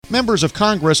Members of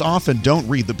Congress often don't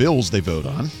read the bills they vote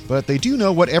on, but they do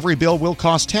know what every bill will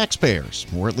cost taxpayers,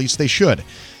 or at least they should.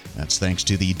 That's thanks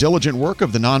to the diligent work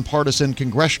of the nonpartisan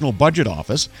Congressional Budget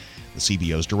Office. The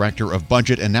CBO's Director of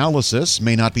Budget Analysis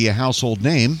may not be a household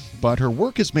name, but her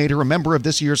work has made her a member of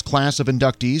this year's class of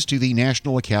inductees to the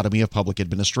National Academy of Public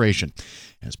Administration.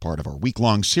 As part of our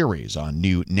week-long series on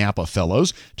new NAPA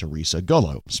Fellows, Teresa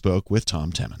Gullo spoke with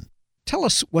Tom Temin. Tell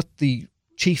us what the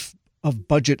Chief of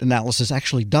Budget Analysis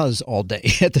actually does all day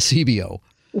at the CBO.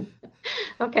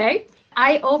 Okay.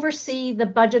 I oversee the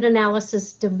Budget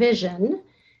Analysis Division,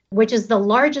 which is the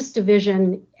largest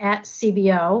division at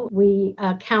CBO. We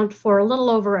account for a little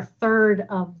over a third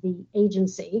of the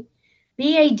agency.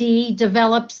 BAD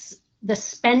develops the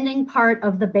spending part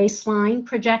of the baseline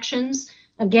projections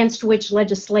against which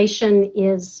legislation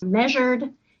is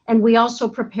measured, and we also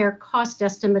prepare cost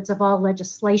estimates of all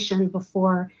legislation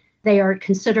before they are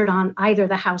considered on either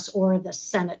the House or the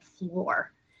Senate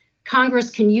floor. Congress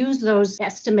can use those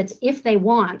estimates if they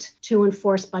want to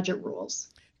enforce budget rules.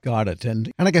 Got it.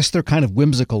 And I guess they're kind of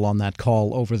whimsical on that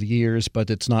call over the years, but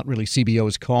it's not really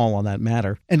CBO's call on that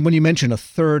matter. And when you mention a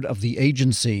third of the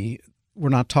agency, we're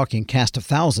not talking cast of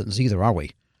thousands either, are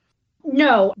we?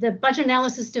 No, the Budget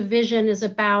Analysis Division is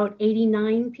about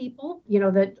 89 people.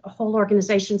 The whole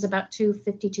organization is about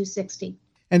 250, 260.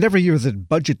 And every year the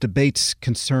budget debates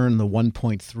concern the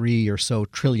 $1.3 or so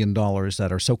trillion that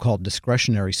are so-called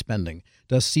discretionary spending.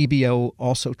 Does CBO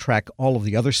also track all of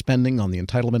the other spending on the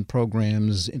entitlement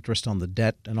programs, interest on the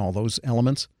debt, and all those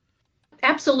elements?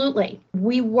 Absolutely.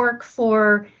 We work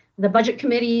for the budget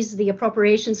committees, the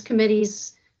appropriations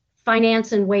committees,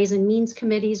 finance and ways and means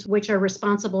committees, which are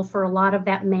responsible for a lot of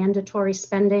that mandatory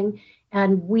spending.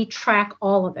 And we track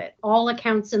all of it. All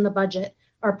accounts in the budget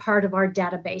are part of our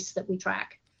database that we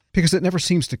track. Because it never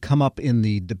seems to come up in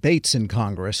the debates in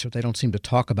Congress, or they don't seem to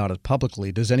talk about it publicly.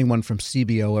 Does anyone from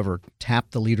CBO ever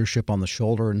tap the leadership on the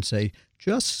shoulder and say,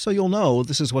 just so you'll know,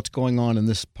 this is what's going on in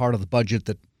this part of the budget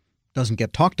that doesn't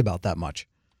get talked about that much?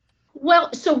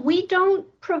 Well, so we don't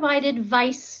provide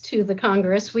advice to the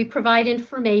Congress. We provide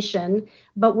information,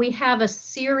 but we have a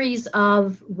series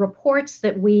of reports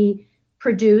that we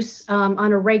produce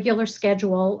on a regular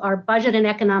schedule. Our Budget and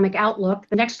Economic Outlook,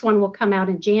 the next one will come out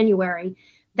in January.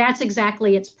 That's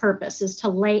exactly its purpose, is to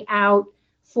lay out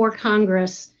for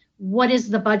Congress what is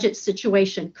the budget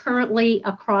situation currently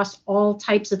across all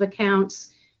types of accounts,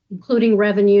 including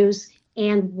revenues,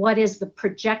 and what is the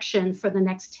projection for the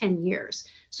next 10 years.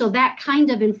 So that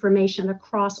kind of information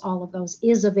across all of those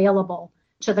is available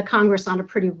to the Congress on a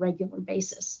pretty regular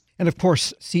basis. And of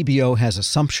course, CBO has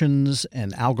assumptions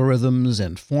and algorithms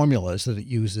and formulas that it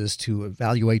uses to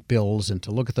evaluate bills and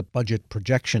to look at the budget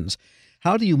projections.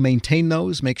 How do you maintain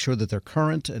those, make sure that they're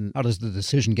current, and how does the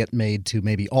decision get made to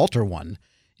maybe alter one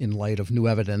in light of new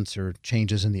evidence or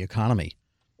changes in the economy?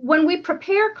 When we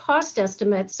prepare cost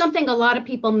estimates, something a lot of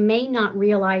people may not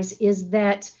realize is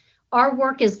that our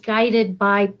work is guided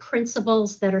by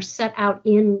principles that are set out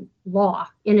in law,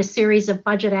 in a series of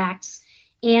budget acts,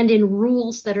 and in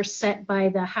rules that are set by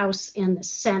the House and the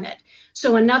Senate.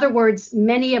 So in other words,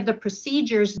 many of the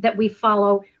procedures that we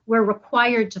follow, we're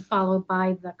required to follow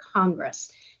by the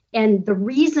Congress. And the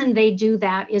reason they do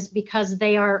that is because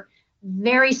they are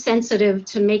very sensitive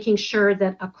to making sure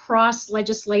that across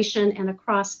legislation and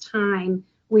across time,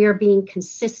 we are being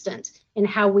consistent in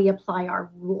how we apply our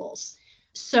rules.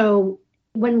 So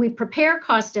when we prepare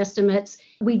cost estimates,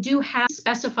 we do have a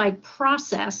specified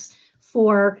process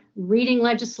for reading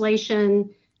legislation,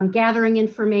 gathering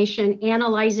information,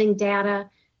 analyzing data.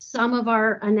 Some of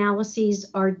our analyses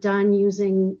are done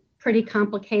using pretty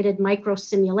complicated micro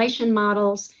simulation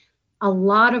models. A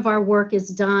lot of our work is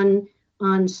done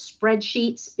on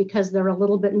spreadsheets because they're a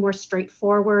little bit more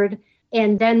straightforward.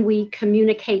 And then we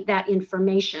communicate that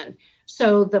information.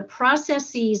 So the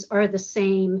processes are the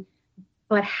same,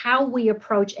 but how we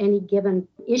approach any given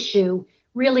issue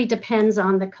really depends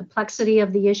on the complexity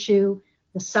of the issue,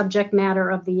 the subject matter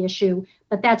of the issue,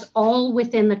 but that's all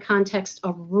within the context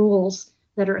of rules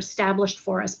that are established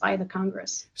for us by the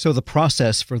Congress. So the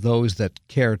process for those that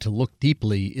care to look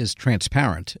deeply is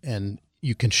transparent, and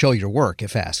you can show your work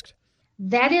if asked.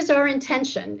 That is our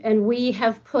intention, and we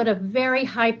have put a very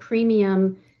high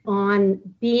premium on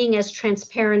being as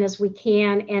transparent as we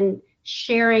can and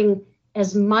sharing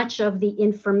as much of the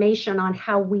information on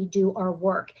how we do our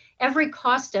work. Every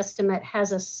cost estimate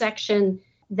has a section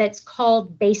that's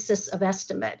called basis of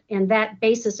estimate, and that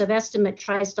basis of estimate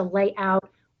tries to lay out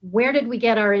where did we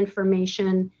get our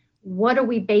information, what are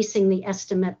we basing the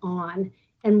estimate on,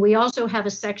 and we also have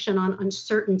a section on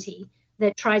uncertainty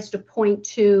that tries to point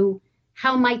to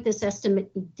how might this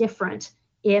estimate be different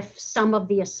if some of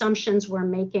the assumptions we're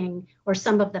making or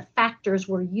some of the factors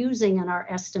we're using in our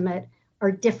estimate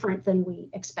are different than we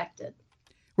expected.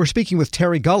 We're speaking with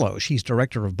Terry Gullo. She's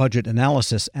Director of Budget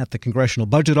Analysis at the Congressional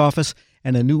Budget Office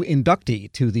and a new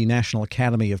inductee to the National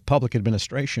Academy of Public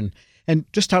Administration. And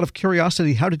just out of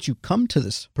curiosity, how did you come to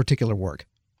this particular work?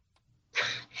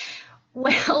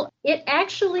 Well,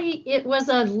 it was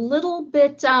a little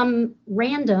bit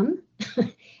random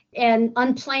and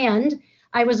unplanned.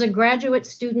 I was a graduate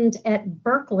student at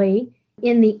Berkeley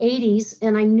in the 80s,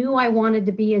 and I knew I wanted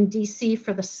to be in DC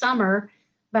for the summer,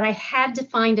 but I had to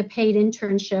find a paid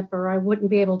internship or I wouldn't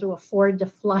be able to afford to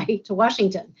fly to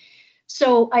Washington.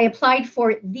 So I applied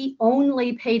for the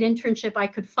only paid internship I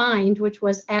could find, which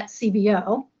was at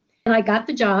CBO, and I got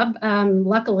the job,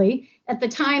 luckily. At the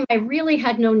time, I really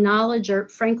had no knowledge or,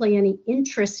 frankly, any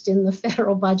interest in the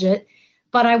federal budget,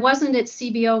 but I wasn't at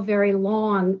CBO very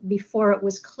long before it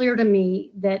was clear to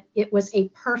me that it was a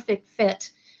perfect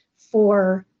fit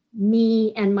for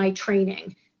me and my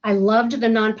training. I loved the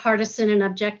nonpartisan and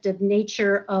objective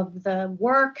nature of the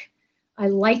work. I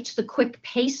liked the quick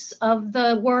pace of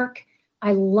the work.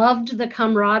 I loved the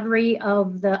camaraderie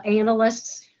of the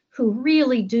analysts who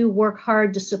really do work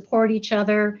hard to support each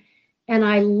other. And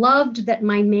I loved that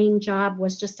my main job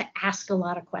was just to ask a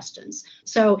lot of questions.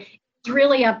 So it's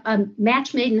really a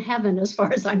match made in heaven as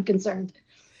far as I'm concerned.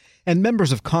 And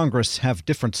members of Congress have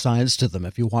different sides to them.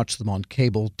 If you watch them on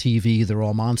cable TV, they're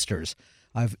all monsters.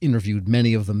 I've interviewed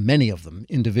many of them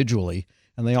individually,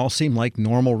 and they all seem like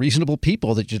normal, reasonable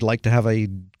people that you'd like to have a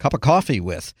cup of coffee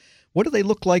with. What do they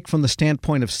look like from the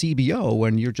standpoint of CBO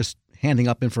when you're just handing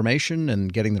up information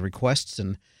and getting the requests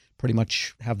and pretty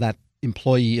much have that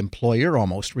employee-employer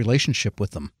almost relationship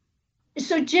with them?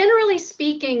 So generally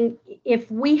speaking, if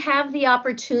we have the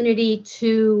opportunity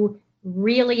to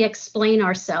really explain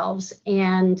ourselves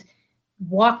and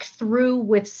walk through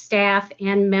with staff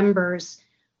and members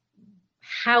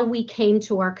how we came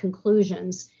to our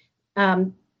conclusions,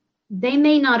 they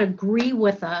may not agree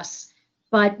with us,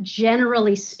 but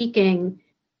generally speaking,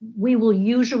 we will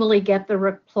usually get the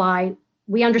reply,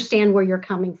 we understand where you're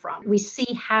coming from. We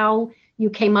see how you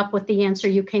came up with the answer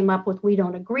you came up with. We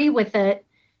don't agree with it.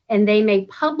 And they may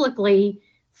publicly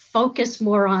focus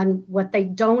more on what they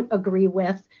don't agree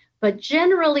with. But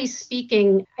generally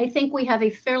speaking, I think we have a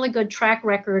fairly good track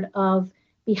record of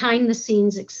behind the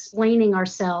scenes explaining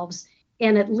ourselves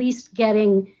and at least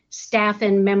getting staff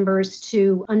and members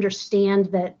to understand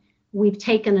that we've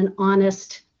taken an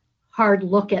honest, hard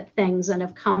look at things and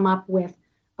have come up with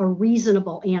a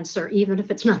reasonable answer, even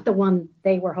if it's not the one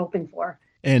they were hoping for.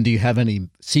 And do you have any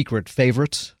secret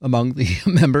favorites among the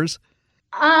members?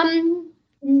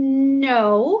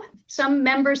 No. Some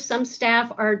members, some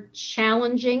staff are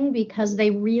challenging because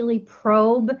they really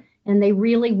probe and they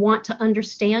really want to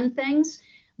understand things.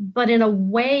 But in a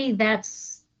way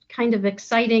that's kind of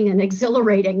exciting and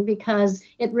exhilarating because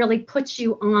it really puts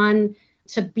you on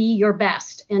to be your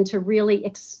best and to really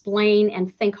explain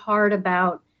and think hard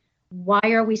about why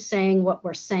are we saying what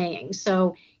we're saying.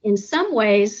 So in some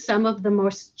ways, some of the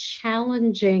most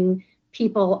challenging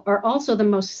people are also the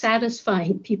most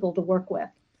satisfying people to work with.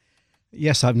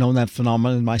 Yes, I've known that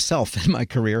phenomenon myself in my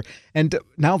career. And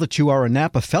now that you are a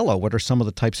NAPA Fellow, what are some of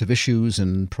the types of issues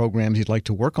and programs you'd like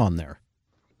to work on there?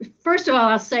 First of all,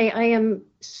 I'll say I am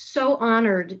so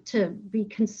honored to be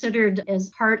considered as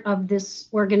part of this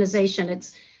organization.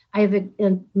 I have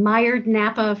admired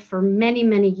NAPA for many,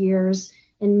 many years,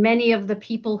 and many of the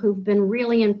people who've been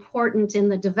really important in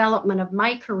the development of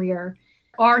my career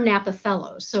are NAPA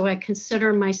Fellows. So I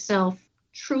consider myself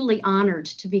truly honored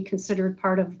to be considered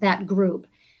part of that group.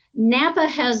 NAPA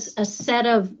has a set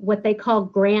of what they call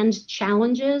grand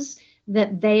challenges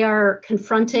that they are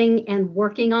confronting and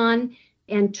working on,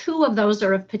 and two of those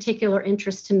are of particular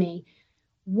interest to me.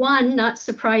 One, not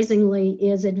surprisingly,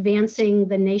 is advancing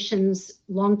the nation's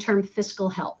long-term fiscal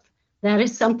health. That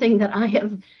is something that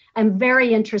I'm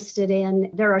very interested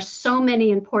in. There are so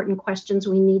many important questions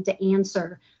we need to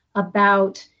answer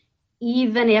about,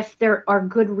 even if there are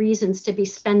good reasons to be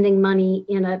spending money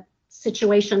in a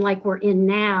situation like we're in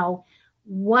now,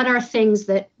 what are things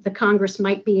that the Congress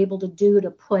might be able to do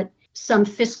to put some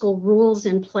fiscal rules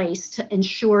in place to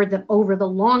ensure that over the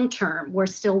long term, we're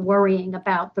still worrying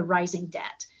about the rising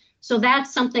debt. So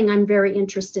that's something I'm very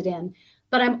interested in.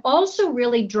 But I'm also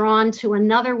really drawn to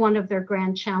another one of their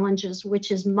grand challenges,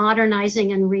 which is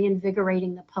modernizing and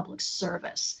reinvigorating the public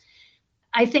service.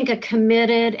 I think a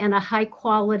committed and a high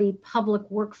quality public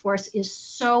workforce is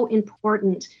so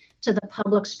important to the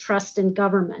public's trust in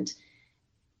government.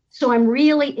 So I'm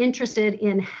really interested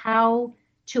in how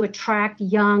to attract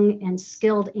young and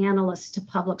skilled analysts to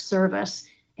public service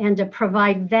and to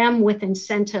provide them with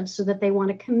incentives so that they want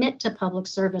to commit to public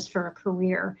service for a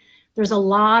career. There's a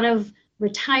lot of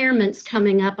retirements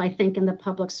coming up, I think, in the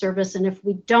public service. And if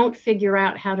we don't figure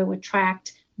out how to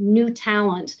attract new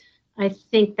talent, I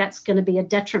think that's going to be a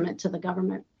detriment to the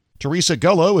government. Teresa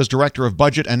Gullo is Director of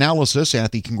Budget Analysis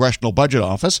at the Congressional Budget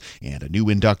Office and a new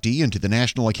inductee into the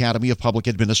National Academy of Public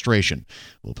Administration.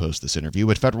 We'll post this interview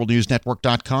at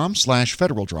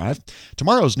federalnewsnetwork.com/Federal Drive.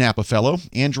 Tomorrow's Napa Fellow,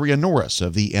 Andrea Norris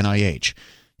of the NIH.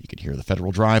 You can hear the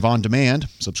Federal Drive on demand.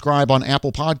 Subscribe on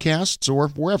Apple Podcasts or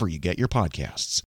wherever you get your podcasts.